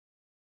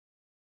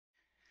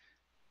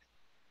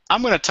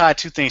I'm going to tie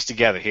two things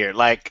together here.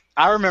 Like,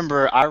 I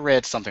remember I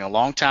read something a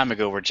long time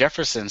ago where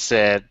Jefferson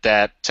said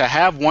that to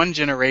have one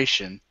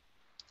generation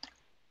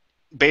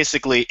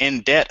basically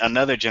in debt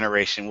another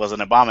generation was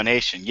an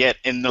abomination. Yet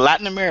in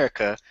Latin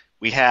America,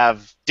 we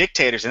have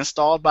dictators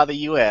installed by the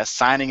U.S.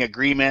 signing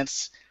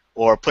agreements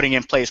or putting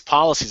in place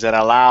policies that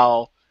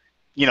allow,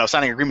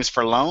 signing agreements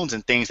for loans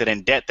and things that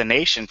indebt the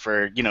nation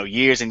for,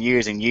 years and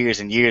years and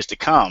years and years to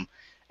come.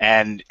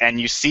 And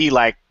you see,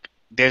 like,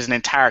 there's an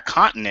entire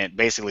continent,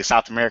 basically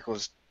South America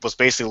was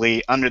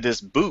basically under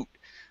this boot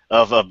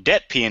of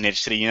debt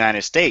peonage to the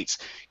United States.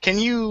 Can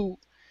you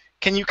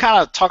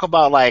kind of talk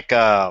about, like,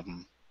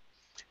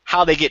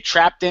 how they get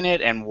trapped in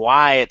it and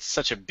why it's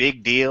such a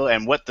big deal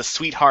and what the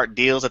sweetheart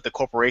deals that the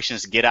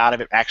corporations get out of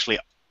it actually,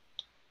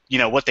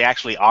 what they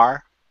actually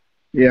are?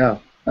 Yeah,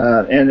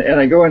 and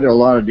I go into a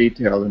lot of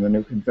detail in the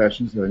new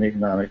Confessions of an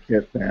Economic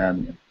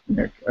Hitman,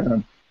 Nick.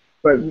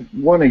 But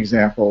one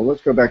example,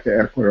 let's go back to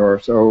Ecuador.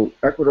 So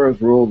Ecuador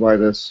is ruled by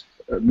this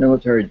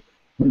military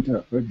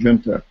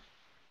junta,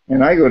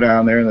 and I go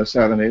down there in the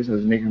 70s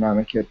as an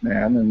economic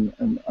hitman,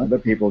 and other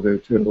people do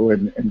too,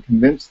 and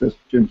convince this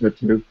junta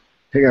to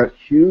take out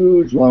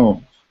huge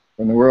loans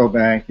from the World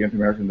Bank, the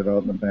Inter-American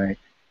Development Bank,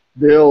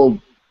 build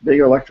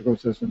big electrical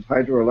systems,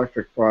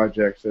 hydroelectric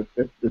projects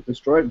that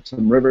destroyed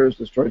some rivers,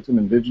 destroyed some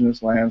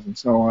indigenous lands, and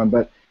so on,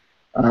 but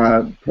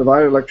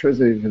provided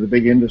electricity to the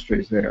big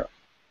industries there.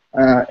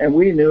 And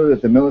we knew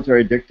that the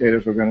military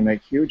dictators were going to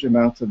make huge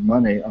amounts of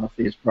money off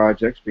these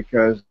projects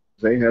because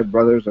they had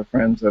brothers or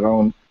friends that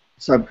owned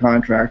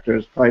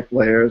subcontractors, pipe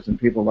layers, and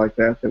people like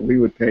that we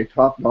would pay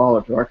top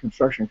dollar to our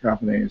construction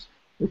companies.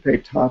 We'd pay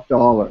top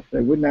dollar.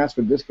 They wouldn't ask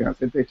for discounts.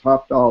 They'd pay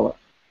top dollar.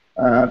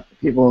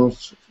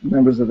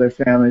 Members of their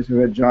families who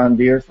had John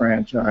Deere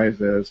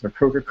franchises or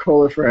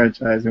Coca-Cola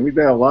franchises, and we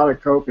bought a lot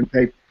of Coke and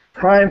paid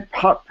prime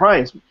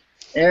price.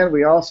 And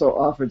we also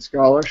offered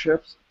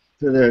scholarships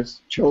to their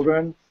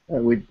children.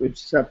 We'd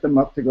set them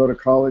up to go to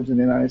college in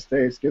the United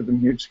States, give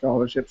them huge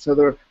scholarships. So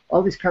there were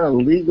all these kind of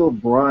legal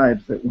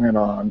bribes that went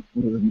on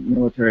with the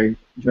military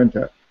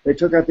junta. They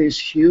took out these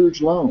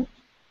huge loans.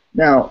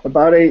 Now,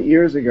 about 8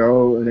 years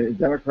ago, the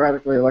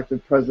democratically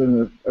elected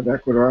president of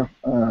Ecuador,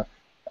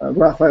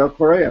 Rafael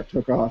Correa,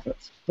 took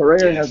office.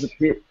 Correa has a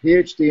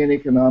PhD in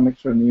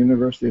economics from the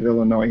University of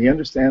Illinois. He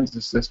understands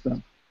the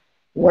system.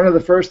 One of the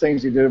first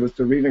things he did was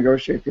to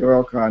renegotiate the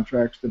oil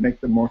contracts to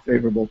make them more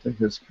favorable to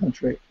his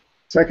country.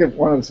 Second,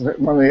 one of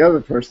the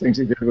other first things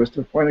he did was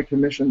to appoint a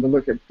commission to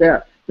look at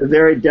debt, the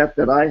very debt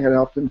that I had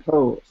helped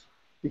impose.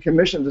 The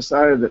commission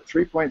decided that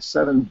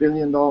 $3.7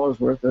 billion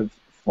worth of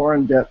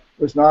foreign debt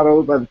was not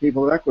owed by the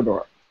people of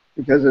Ecuador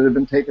because it had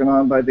been taken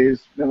on by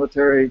these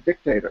military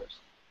dictators.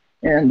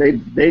 And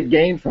they'd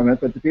gained from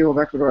it, but the people of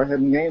Ecuador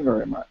hadn't gained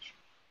very much.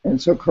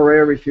 And so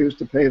Correa refused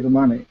to pay the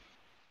money.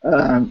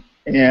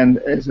 And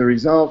as a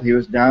result, he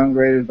was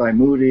downgraded by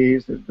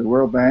Moody's, the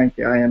World Bank,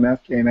 the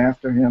IMF came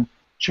after him.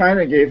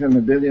 China gave him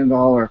 $1 billion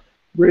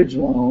bridge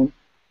loan,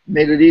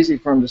 made it easy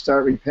for him to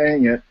start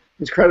repaying it.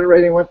 His credit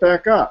rating went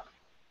back up.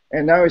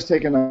 And now he's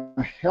taken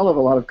a hell of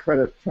a lot of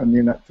credit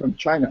from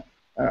China.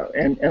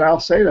 And I'll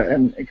say that.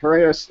 And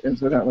Correa,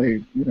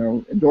 incidentally,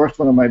 endorsed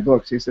one of my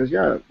books. He says,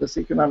 "Yeah, this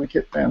Economic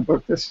Hitman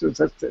book,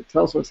 it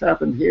tells what's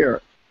happened here."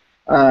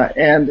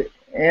 And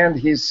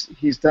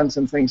he's done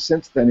some things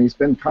since then. He's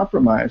been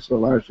compromised to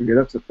a large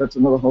degree. That's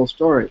another whole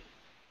story.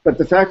 But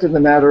the fact of the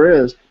matter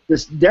is,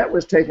 this debt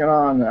was taken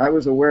on, I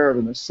was aware of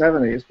in the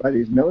 70s, by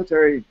these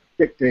military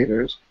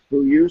dictators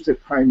who used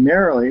it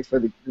primarily for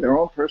their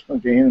own personal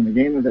gain and the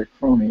gain of their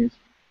cronies.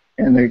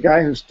 And the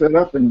guy who stood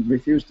up and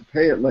refused to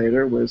pay it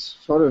later was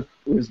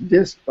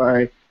dissed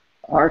by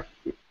our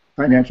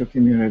financial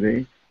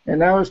community, and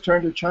now has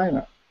turned to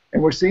China.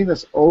 And we're seeing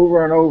this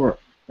over and over.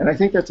 And I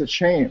think that's a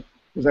shame,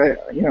 because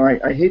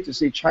I hate to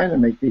see China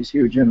make these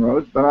huge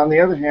inroads, but on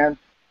the other hand,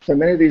 so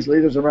many of these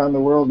leaders around the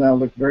world now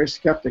look very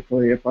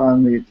skeptically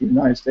upon the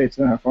United States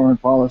and our foreign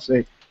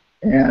policy.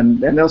 And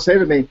they'll say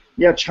to me,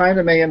 yeah,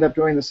 China may end up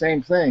doing the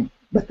same thing,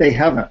 but they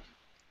haven't.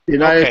 The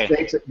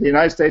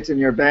United States and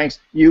your banks,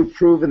 you've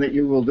proven that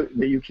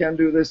you can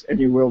do this, and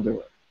you will do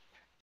it.